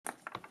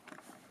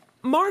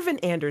Marvin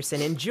Anderson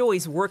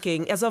enjoys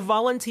working as a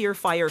volunteer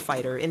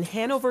firefighter in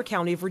Hanover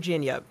County,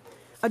 Virginia,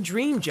 a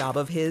dream job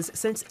of his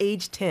since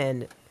age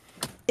 10.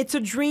 It's a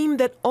dream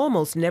that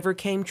almost never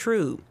came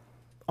true.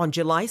 On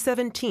July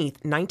 17,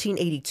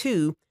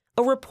 1982,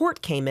 a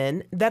report came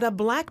in that a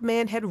black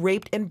man had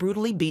raped and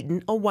brutally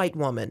beaten a white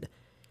woman.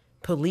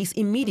 Police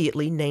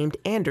immediately named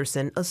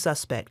Anderson a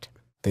suspect.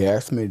 They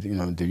asked me, do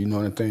you know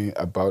anything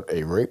about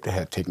a rape that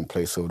had taken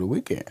place over the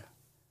weekend?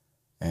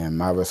 And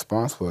my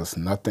response was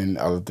nothing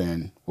other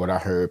than what I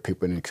heard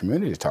people in the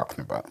community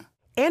talking about.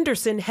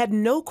 Anderson had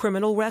no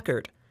criminal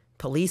record.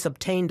 Police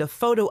obtained a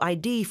photo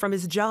ID from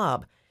his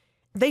job.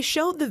 They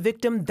showed the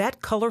victim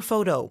that color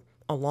photo,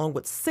 along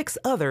with 6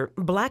 other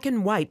black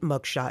and white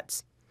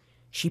mugshots.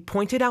 She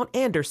pointed out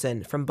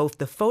Anderson from both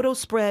the photo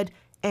spread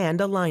and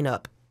a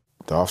lineup.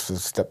 The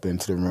officers stepped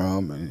into the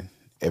room, and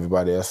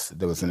everybody else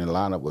that was in the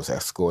lineup was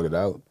escorted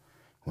out.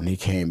 When he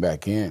came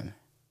back in,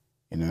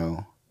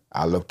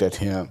 I looked at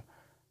him.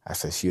 I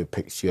said,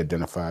 she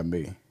identified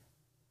me.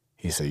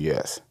 He said,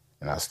 yes,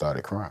 and I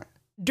started crying.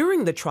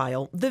 During the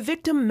trial, the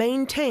victim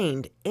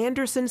maintained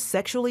Anderson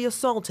sexually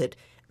assaulted,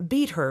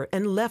 beat her,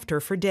 and left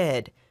her for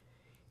dead.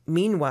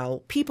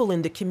 Meanwhile, people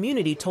in the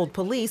community told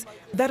police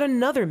that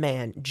another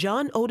man,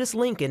 John Otis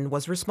Lincoln,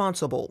 was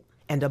responsible,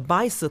 and a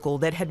bicycle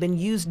that had been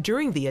used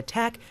during the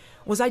attack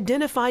was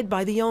identified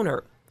by the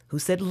owner, who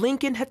said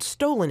Lincoln had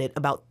stolen it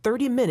about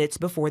 30 minutes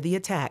before the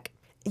attack.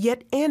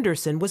 Yet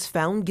Anderson was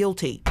found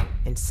guilty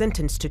and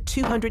sentenced to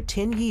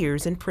 210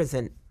 years in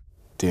prison.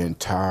 The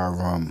entire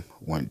room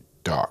went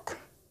dark.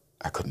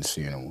 I couldn't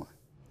see anyone.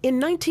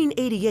 In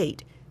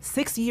 1988,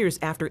 6 years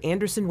after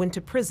Anderson went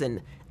to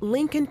prison,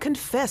 Lincoln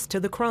confessed to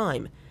the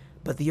crime,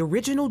 but the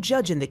original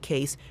judge in the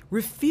case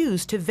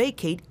refused to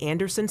vacate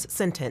Anderson's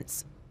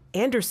sentence.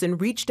 Anderson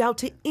reached out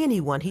to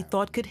anyone he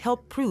thought could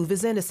help prove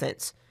his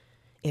innocence.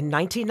 In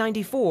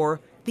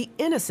 1994, the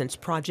Innocence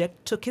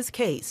Project took his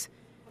case.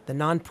 The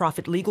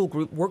nonprofit legal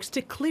group works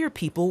to clear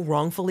people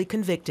wrongfully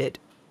convicted.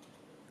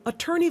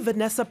 Attorney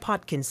Vanessa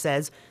Potkin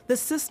says the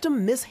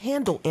system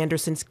mishandled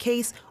Anderson's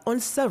case on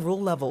several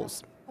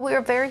levels. We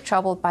were very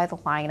troubled by the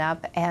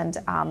lineup and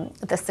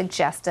the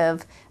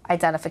suggestive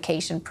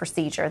identification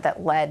procedure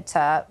that led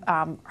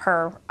to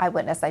her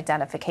eyewitness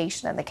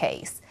identification in the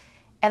case.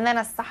 And then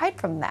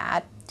aside from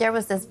that, there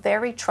was this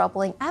very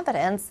troubling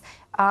evidence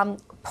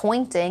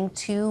pointing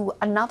to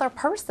another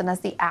person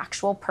as the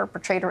actual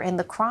perpetrator in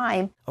the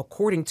crime.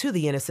 According to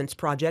the Innocence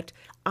Project,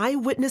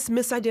 eyewitness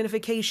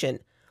misidentification,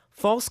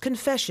 false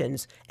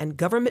confessions, and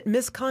government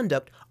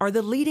misconduct are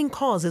the leading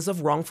causes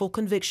of wrongful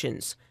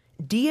convictions.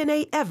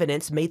 DNA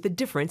evidence made the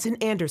difference in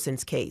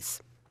Anderson's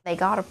case. They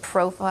got a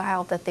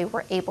profile that they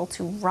were able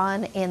to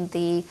run in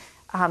the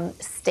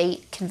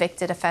state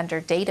convicted offender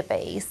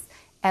database.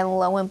 And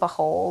lo and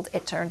behold,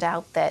 it turned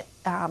out that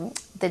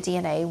the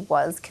DNA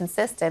was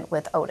consistent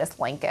with Otis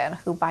Lincoln,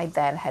 who by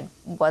then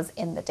was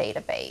in the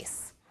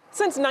database.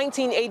 Since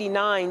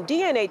 1989,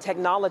 DNA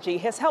technology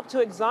has helped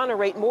to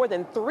exonerate more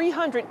than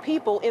 300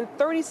 people in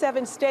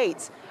 37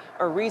 states,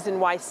 a reason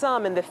why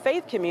some in the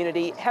faith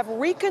community have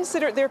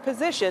reconsidered their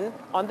position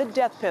on the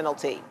death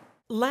penalty.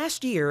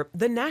 Last year,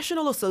 the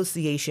National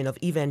Association of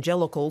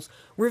Evangelicals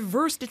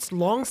reversed its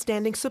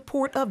long-standing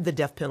support of the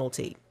death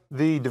penalty.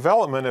 The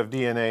development of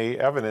DNA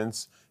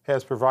evidence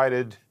has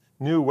provided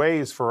new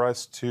ways for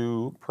us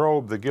to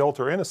probe the guilt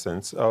or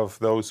innocence of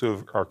those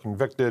who are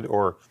convicted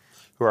or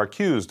who are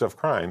accused of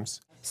crimes.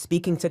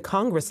 Speaking to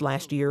Congress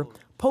last year,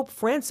 Pope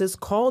Francis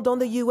called on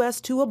the U.S.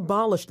 to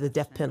abolish the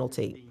death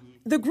penalty.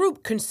 The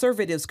group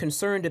Conservatives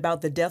Concerned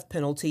About the Death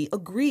Penalty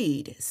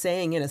agreed,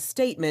 saying in a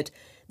statement,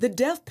 the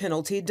death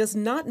penalty does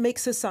not make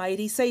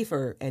society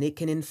safer, and it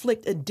can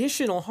inflict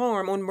additional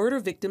harm on murder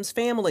victims'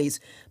 families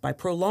by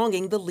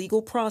prolonging the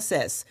legal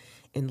process.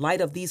 In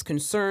light of these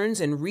concerns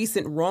and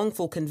recent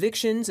wrongful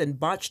convictions and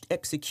botched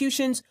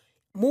executions,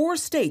 more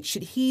states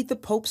should heed the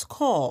Pope's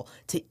call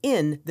to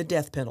end the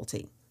death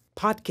penalty.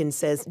 Potkin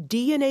says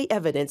DNA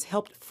evidence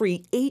helped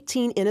free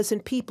 18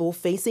 innocent people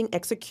facing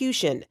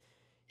execution.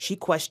 She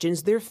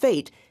questions their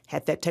fate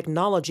had that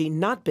technology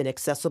not been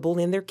accessible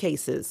in their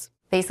cases.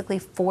 Basically,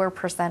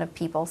 4% of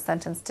people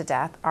sentenced to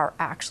death are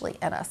actually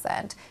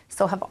innocent.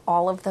 So have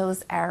all of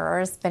those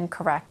errors been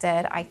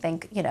corrected? I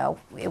think,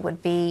 it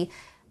would be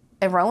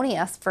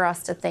erroneous for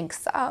us to think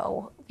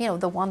so.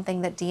 The one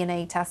thing that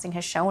DNA testing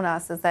has shown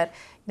us is that,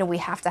 we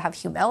have to have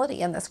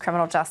humility in this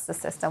criminal justice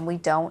system. We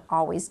don't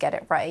always get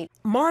it right.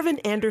 Marvin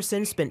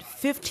Anderson spent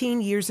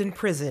 15 years in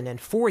prison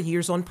and 4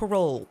 years on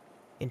parole.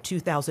 In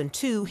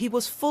 2002, he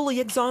was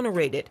fully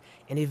exonerated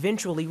and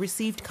eventually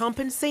received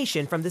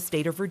compensation from the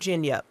state of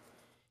Virginia.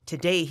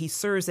 Today, he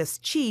serves as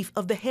chief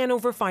of the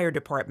Hanover Fire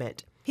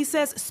Department. He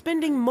says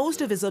spending most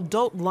of his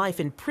adult life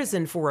in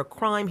prison for a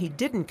crime he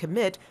didn't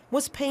commit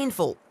was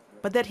painful,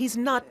 but that he's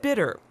not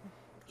bitter.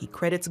 He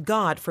credits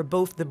God for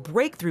both the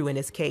breakthrough in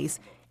his case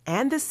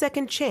and the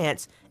second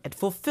chance at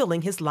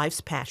fulfilling his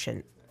life's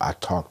passion. I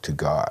talked to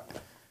God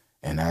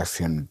and asked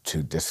him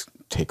to just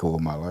take over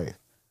my life,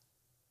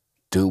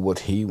 do what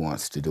he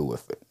wants to do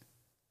with it.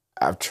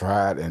 I've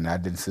tried and I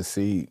didn't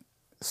succeed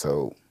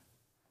So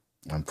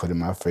I'm putting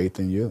my faith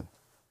in you.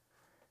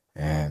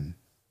 And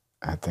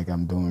I think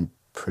I'm doing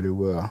pretty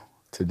well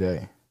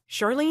today.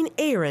 Charlene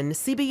Aaron,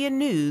 CBN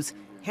News,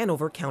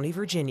 Hanover County,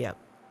 Virginia.